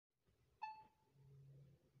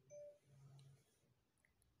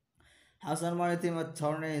Houston Maritime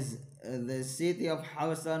Attorneys, the city of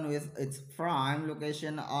Houston, with its prime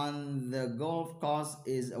location on the Gulf Coast,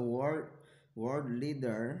 is a world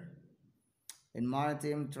leader in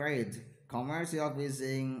maritime trade, commercial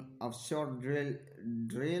fishing,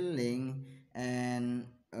 drilling, and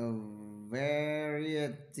a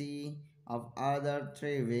variety of other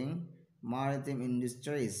thriving maritime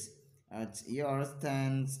industries. At yours,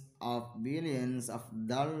 tens of billions of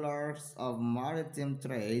dollars of maritime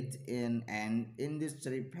trade in an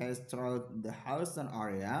industry pass through the Houston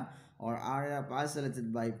area or area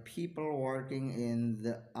facilitated by people working in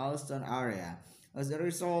the Houston area. As a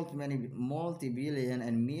result, many multi-billion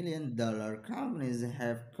and million-dollar companies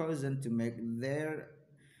have chosen to make their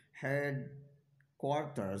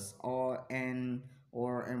headquarters or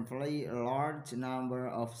employ a large number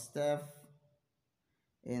of staff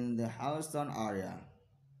in the Houston area.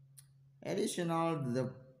 Additionally,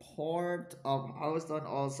 the Port of Houston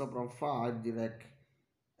also provides direct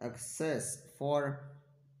access for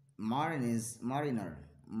mariners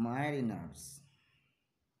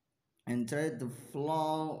and trade to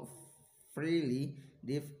flow freely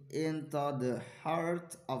deep into the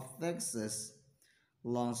heart of Texas.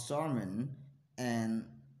 Longshoremen and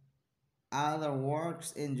other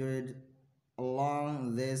works injured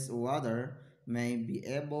along this water may be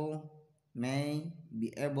able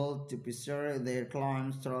to pursue their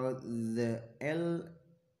claims through the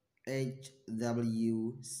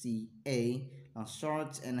LHWCA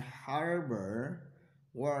Short and Harbor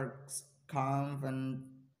Works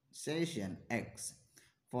Compensation Act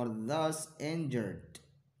for those injured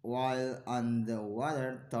while on the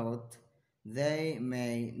water, thought they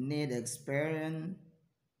may need experience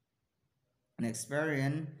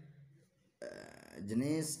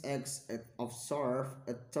Janice X offshore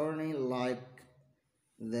attorney like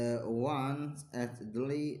the ones at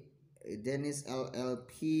Dennis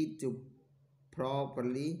LLP to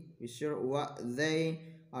properly ensure what they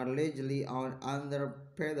are legally owned under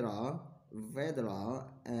federal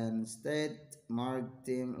and state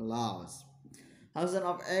maritime laws. Thousands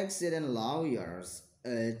of accident lawyers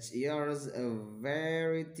each year a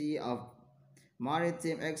variety of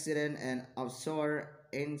maritime accident and offshore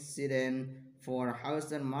incident for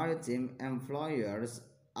Houston maritime employers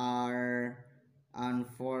are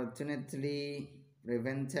unfortunately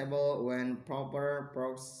preventable when proper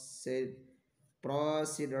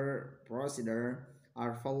procedure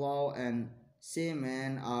are followed and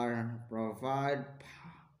seamen are provided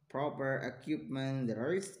proper equipment. The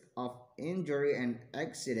risk of injury and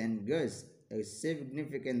accident goes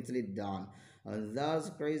significantly down.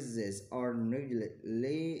 Thus, crises or negligent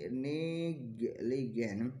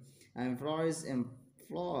employs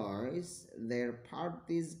their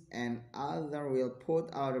parties and other will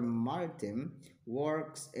put out maritime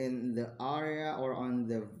works in the area or on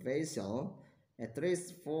the vessel at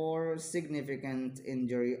risk for significant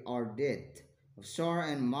injury or death. Offshore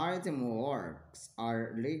and maritime works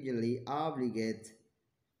are legally obligated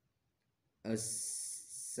a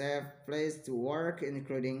safe place to work,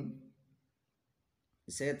 including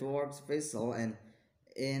safe works vessel and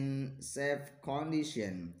in safe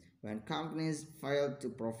condition. When companies fail to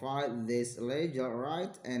provide this legal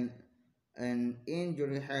right and an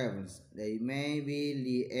injury happens, they may be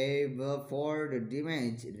liable for the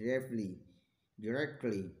damage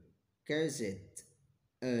directly caused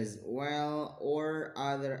as well or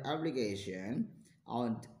other obligation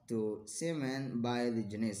owed to seamen by the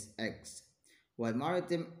Genus X. While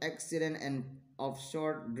maritime accident and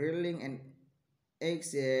offshore drilling and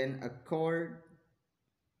accident occur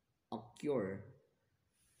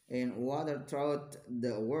in water throughout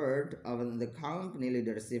the world of the company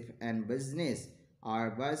leadership and business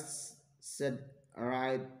are best set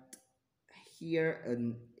right here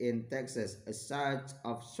in Texas. As such,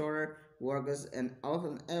 offshore workers are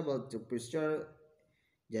often able to pursue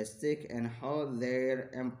justice and hold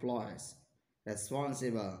their employees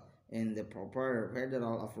responsible in the proper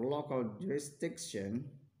federal of local jurisdiction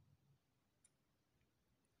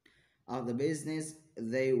of the business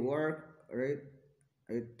they work rather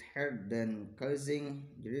than causing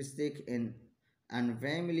jurisdiction in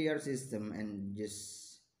unfamiliar system and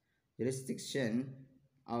jurisdiction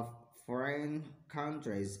of foreign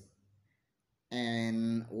countries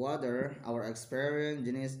and whether our experienced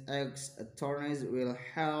Genius X attorneys will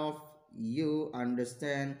help you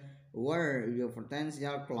understand where your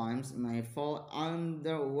potential claims may fall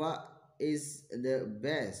under what is the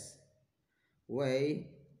best way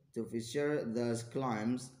to feature those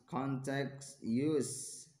claims. Contact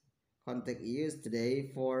us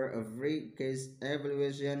today for a free case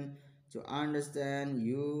evaluation to understand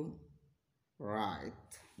you right.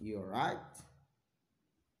 You're right.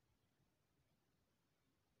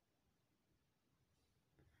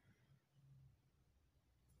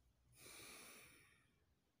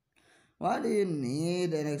 Why do you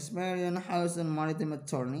need an experienced house and maritime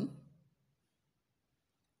attorney?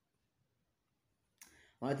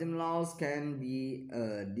 Maritime laws can be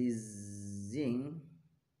a dizzying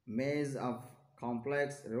maze of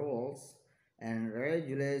complex rules and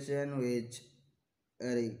regulation which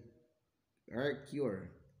re-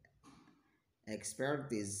 require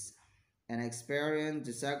expertise and experience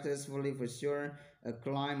to successfully pursue a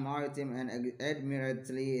claim. Maritime and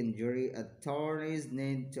admiralty injury attorneys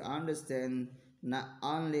need to understand not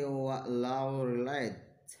only what law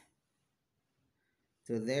relates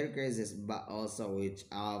to their cases, but also which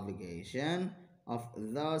obligation of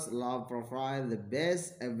those law provide the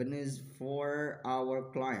best avenues for our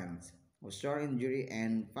clients. Offshore injury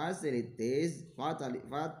and fatalities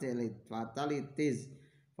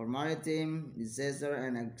for maritime disaster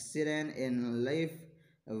and accident in life,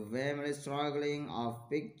 a family struggling of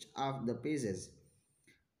pick up the pieces.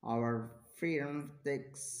 Our firm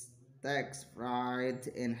takes pride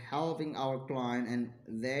in helping our client and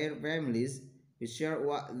their families to share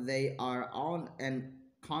what they are on and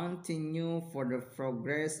continue for the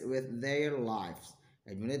progress with their lives.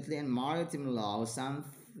 Admittedly, in maritime law,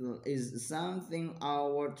 is something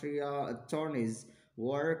our trial attorneys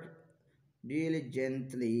work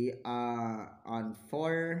diligently on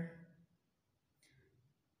for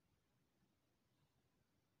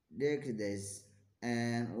decades,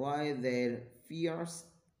 and why their fears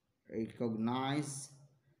recognize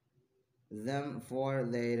them for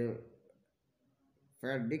their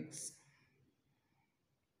verdicts,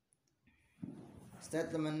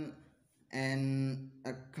 statement, and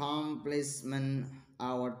accomplishment.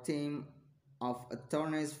 Our team of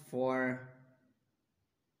attorneys for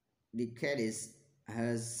decades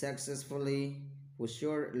has successfully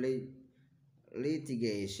pursued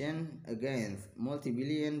litigation against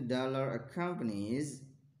multi-billion dollar companies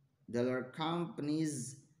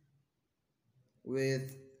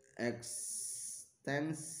with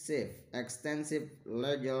extensive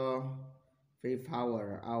legal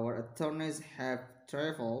power. Our attorneys have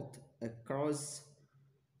traveled across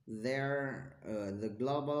the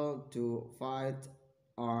global to fight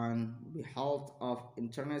on behalf of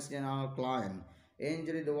international clients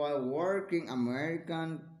injured while working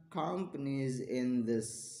American companies in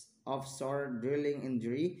this offshore drilling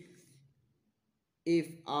injury. If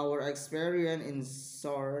our experience in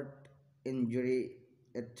short injury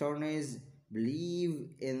attorneys believe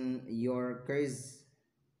in your case,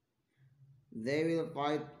 they will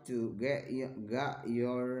fight to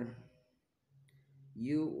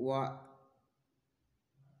you what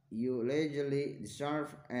you legally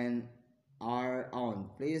deserve and are on.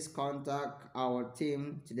 Please contact our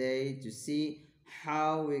team today to see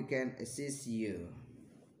how we can assist you.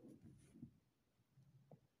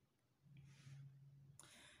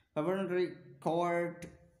 Coventry Court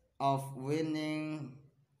of winning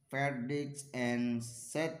verdicts and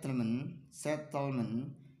settlement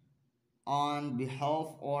on behalf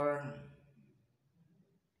or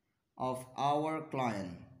of our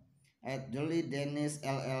client. At Dolly Dennis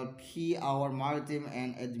LLP, our maritime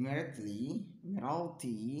and admiralty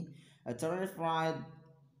attorney pride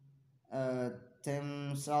uh,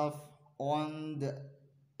 themselves on the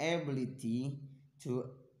ability to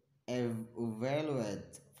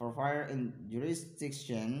evaluate for fire in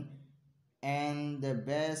jurisdiction and the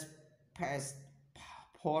best path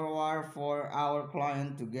forward for our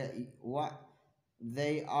client to get what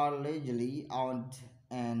they are legally owed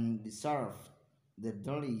and deserve. The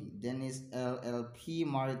Dolly Dennis LLP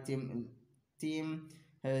Maritime team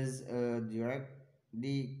has a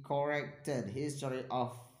directly corrected history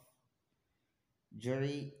of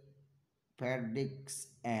jury verdicts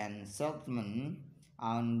and settlement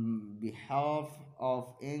on behalf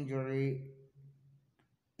of injured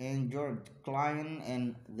client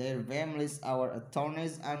and their families. Our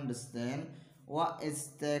attorneys understand what is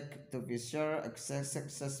take to be sure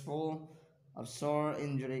successful offshore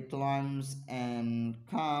injury claims and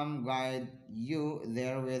come guide you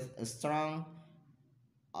there with a strong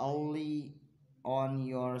ally on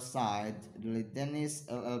your side. The Dennis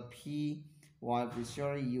LLP while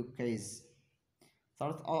pursuing your case.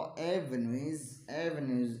 Third, all avenues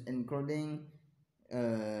including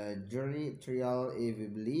jury trial if we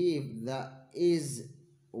believe that is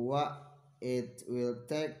what it will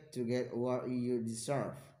take to get what you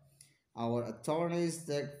deserve. Our attorneys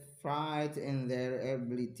take pride in their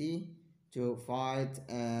ability to fight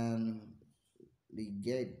and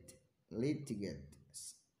litigate, litigate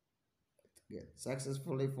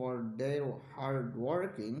successfully for their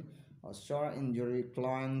hardworking offshore injury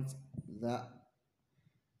clients that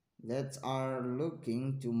are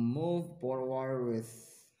looking to move forward with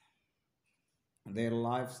their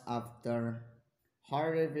lives after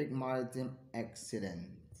horrific maritime accident.